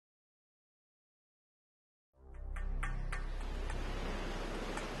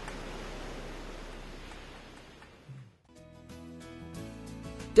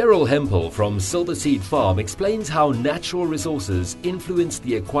Daryl Hempel from Silverseed Farm explains how natural resources influence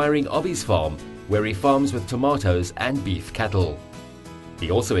the acquiring of his farm, where he farms with tomatoes and beef cattle. He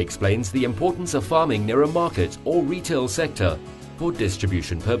also explains the importance of farming near a market or retail sector for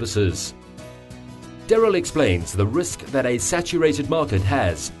distribution purposes. Daryl explains the risk that a saturated market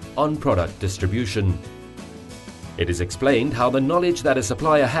has on product distribution. It is explained how the knowledge that a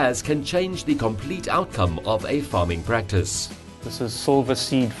supplier has can change the complete outcome of a farming practice. This is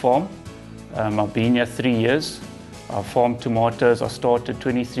Silverseed Farm. I've been here 3 years. Our farm tomatoes I started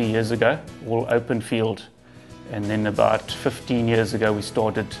 23 years ago, all open field. And then about 15 years ago we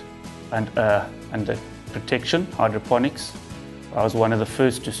started under protection, hydroponics. I was one of the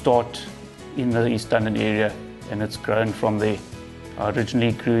first to start in the East London area, and it's grown from there. I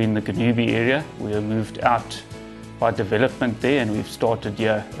originally grew in the Ganubi area. We have moved out by development there, and we've started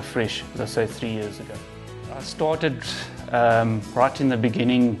here afresh, as I say, 3 years ago. I started right in the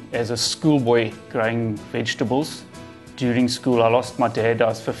beginning as a schoolboy growing vegetables. During school I lost my dad. I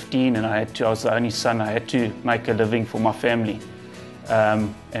was 15 and I was the only son. I had to make a living for my family,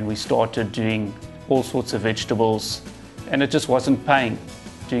 and we started doing all sorts of vegetables, and it just wasn't paying.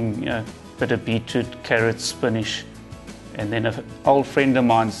 Doing a bit of beetroot, carrots, spinach, and then an old friend of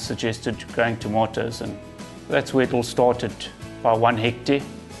mine suggested growing tomatoes, and that's where it all started, by 1 hectare,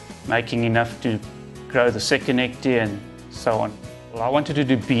 making enough to grow the second hectare and so on. Well, I wanted to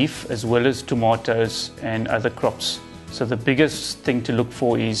do beef as well as tomatoes and other crops. So the biggest thing to look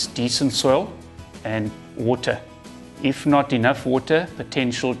for is decent soil and water. If not enough water,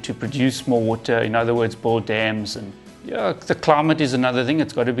 potential to produce more water, in other words, build dams. And the climate is another thing.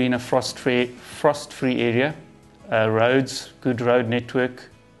 It's got to be in a frost-free area. Roads, good road network,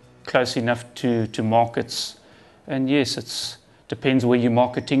 close enough to markets. And yes, it depends where you're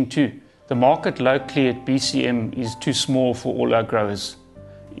marketing to. The market locally at BCM is too small for all our growers.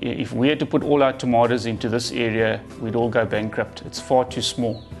 If we had to put all our tomatoes into this area, we'd all go bankrupt. It's far too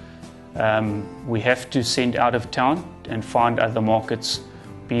small. We have to send out of town and find other markets,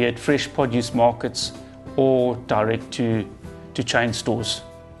 be it fresh produce markets or direct to chain stores.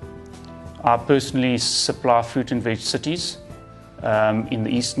 I personally supply fruit and veg cities in the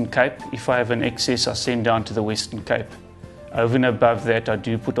Eastern Cape. If I have an excess, I send down to the Western Cape. Over and above that, I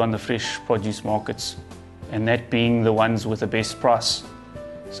do put on the fresh produce markets, and that being the ones with the best price.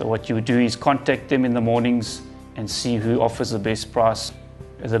 So what you would do is contact them in the mornings and see who offers the best price.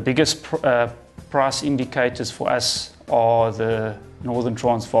 The biggest price indicators for us are the Northern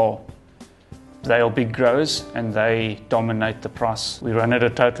Transvaal. They are big growers and they dominate the price. We run at a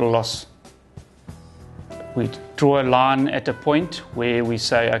total loss. We draw a line at a point where we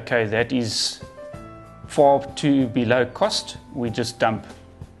say, okay, that is far too below cost, we just dump.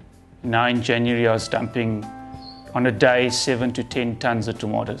 Now in January I was dumping on a day 7 to 10 tons of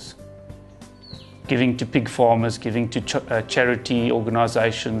tomatoes, giving to pig farmers, giving to charity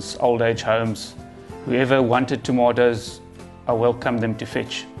organisations, old age homes. Whoever wanted tomatoes, I welcomed them to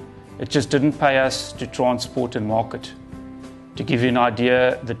fetch. It just didn't pay us to transport and market. To give you an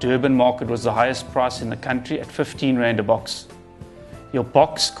idea, the Durban market was the highest price in the country at 15 Rand a box. Your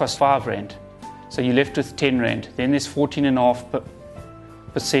box cost 5 Rand. So you're left with 10 Rand. Then there's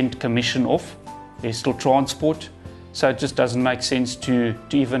 14.5% commission off. There's still transport. So it just doesn't make sense to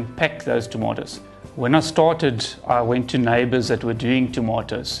even pack those tomatoes. When I started, I went to neighbours that were doing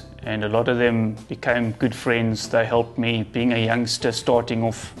tomatoes, and a lot of them became good friends. They helped me, being a youngster starting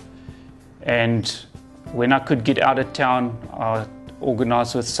off. And when I could get out of town, I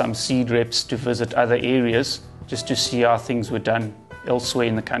organised with some seed reps to visit other areas just to see how things were done elsewhere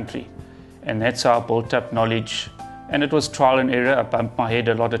in the country. And that's how I built up knowledge. And it was trial and error. I bumped my head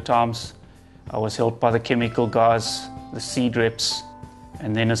a lot of times. I was helped by the chemical guys, the seed reps.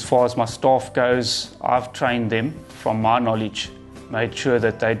 And then as far as my staff goes, I've trained them from my knowledge, made sure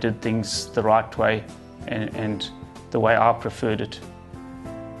that they did things the right way and the way I preferred it.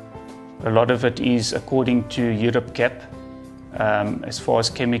 A lot of it is according to Europe CAP, as far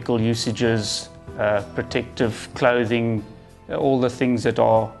as chemical usages, protective clothing, all the things that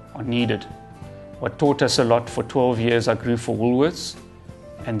are needed. What taught us a lot for 12 years, I grew for Woolworths,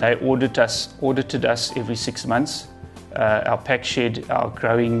 and they audited us every 6 months, our pack shed, our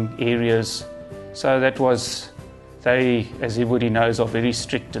growing areas. So that was, they, as everybody knows, are very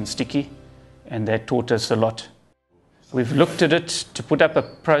strict and sticky, and that taught us a lot. We've looked at it. To put up a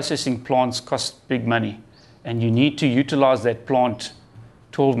processing plant costs big money, and you need to utilize that plant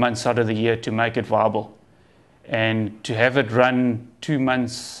 12 months out of the year to make it viable. And to have it run 2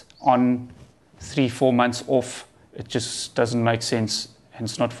 months on, 3-4 months off, it just doesn't make sense, and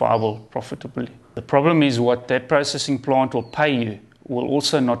it's not viable profitably. The problem is what that processing plant will pay you will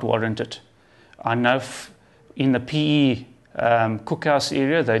also not warrant it. I know in the PE cookhouse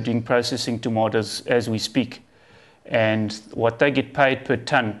area, they're doing processing tomatoes as we speak. And what they get paid per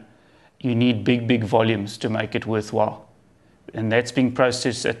ton, you need big volumes to make it worthwhile. And that's being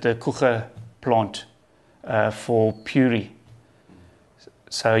processed at the Kucha plant for puree.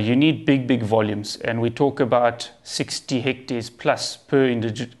 So you need big volumes, and we talk about 60 hectares plus per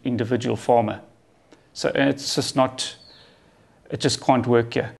individual farmer. So it's just not, it just can't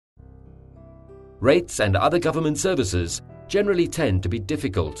work here. Rates and other government services generally tend to be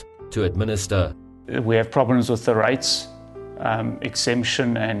difficult to administer. We have problems with the rates,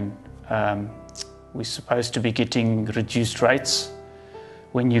 exemption, and we're supposed to be getting reduced rates.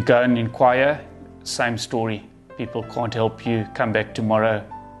 When you go and inquire, same story. People can't help you, come back tomorrow,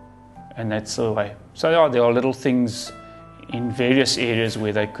 and that's the way. So yeah, there are little things in various areas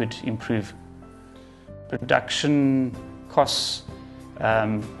where they could improve. Production costs,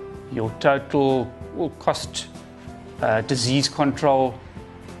 your total cost, disease control.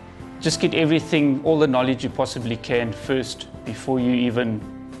 Just get everything, all the knowledge you possibly can first before you even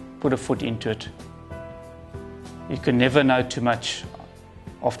put a foot into it. You can never know too much.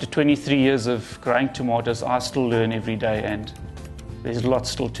 After 23 years of growing tomatoes, I still learn every day, and there's lots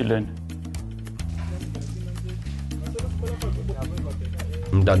still to learn.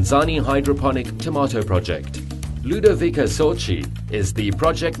 Mdantsane Hydroponic Tomato Project. Ludovica Sochi is the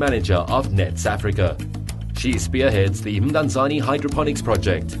project manager of Nets Africa. She spearheads the Mdantsane Hydroponics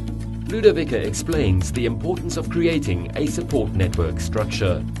project. Ludovica explains the importance of creating a support network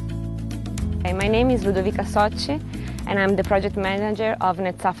structure. My name is Ludovica Sochi, and I'm the project manager of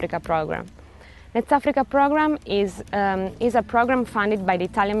Nets Africa program. Nets Africa program is a program funded by the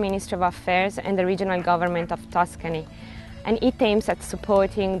Italian Ministry of Affairs and the regional government of Tuscany, and it aims at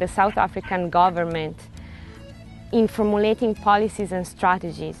supporting the South African government in formulating policies and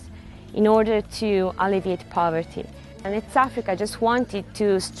strategies in order to alleviate poverty. And Nets Africa just wanted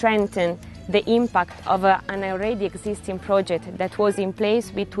to strengthen the impact of an already existing project that was in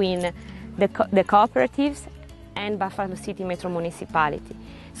place between the cooperatives and Buffalo City Metro Municipality.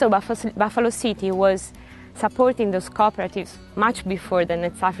 So Buffalo City was supporting those cooperatives much before the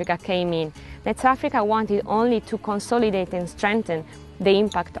Nets Africa came in. Nets Africa wanted only to consolidate and strengthen the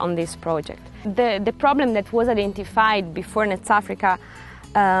impact on this project. The problem that was identified before Nets Africa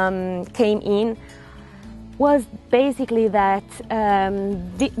came in was basically that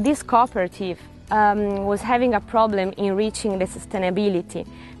this cooperative was having a problem in reaching the sustainability,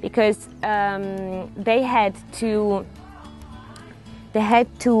 because they had to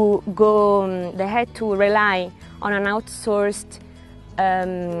rely on an outsourced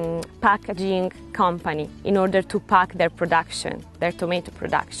packaging company in order to pack their production, their tomato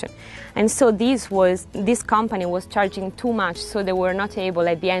production. And so this company was charging too much, so they were not able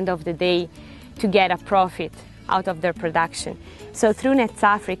at the end of the day to get a profit out of their production. So through Nets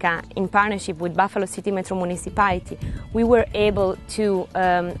Africa, in partnership with Buffalo City Metro Municipality, we were able to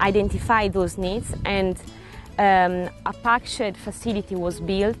identify those needs, and a pack shed facility was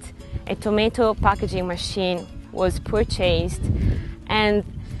built, a tomato packaging machine was purchased, and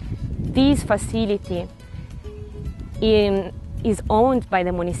this facility is owned by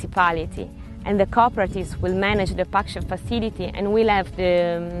the municipality, and the cooperatives will manage the pack shed facility and will have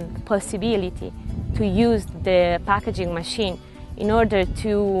the possibility to use the packaging machine in order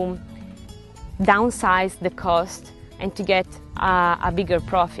to downsize the cost and to get a bigger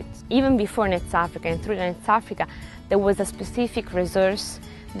profit. Even before Nets Africa and through Nets Africa, there was a specific resource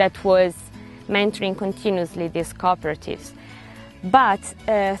that was mentoring continuously these cooperatives. But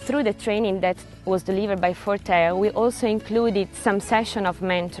through the training that was delivered by Forterre, we also included some session of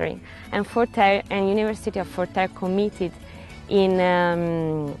mentoring, and Forterre and University of Forterre committed in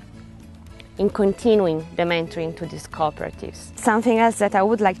continuing the mentoring to these cooperatives. Something else that I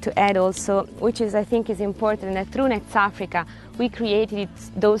would like to add also, which I think is important, that through Nets Africa we created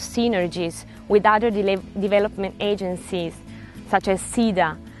those synergies with other development agencies such as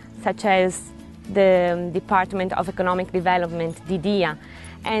SIDA, such as the Department of Economic Development, DIDIA,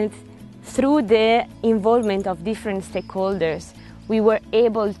 and through the involvement of different stakeholders we were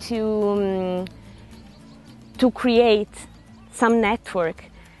able to create some network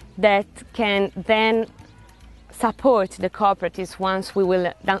that can then support the cooperatives once we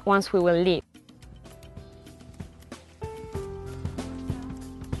will leave.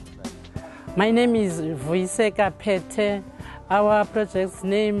 My name is Vuiseka Pete. Our project's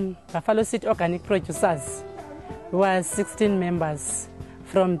name, Buffalo City Organic Producers. We are 16 members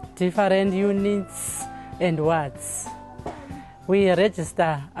from different units and wards. We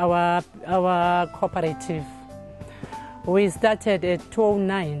register our cooperative. We started at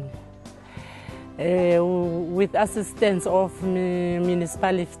 2009 with assistance of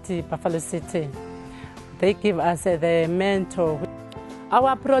municipality Buffalo City. They give us the mentor.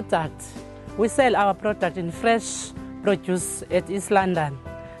 Our product, we sell our product in fresh produce at East London,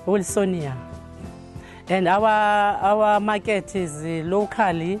 Wilsonia. And our market is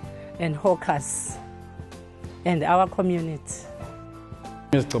locally and hawkers and our community.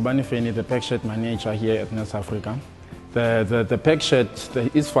 Ms. Tobani Feni, the PECSHED manager here at Nets Africa. The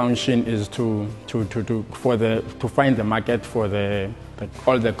PECSHED, its function is to find the market for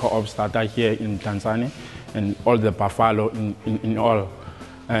all the co-ops that are here in Tanzania and all the buffalo in all,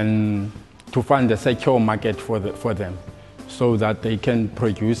 and to find the secure market for them, so that they can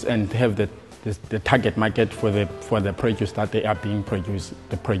produce and have the target market for the produce that they are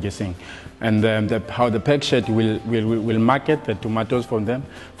producing, and how the PECSHED will market the tomatoes for them,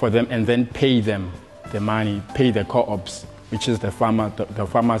 and then pay them the money, pay the co-ops, which is the farmers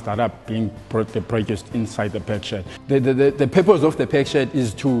that are being produced inside the PECSHED. The purpose of the PECSHED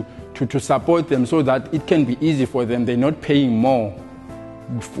is to support them so that it can be easy for them. They're not paying more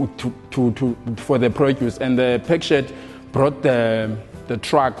for the produce, and the PECSHED brought the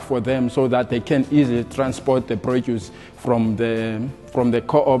truck for them so that they can easily transport the produce from the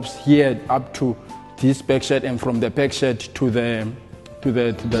co-ops here up to this PECSHED, and from the PECSHED to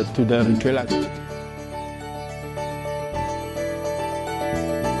the retailers.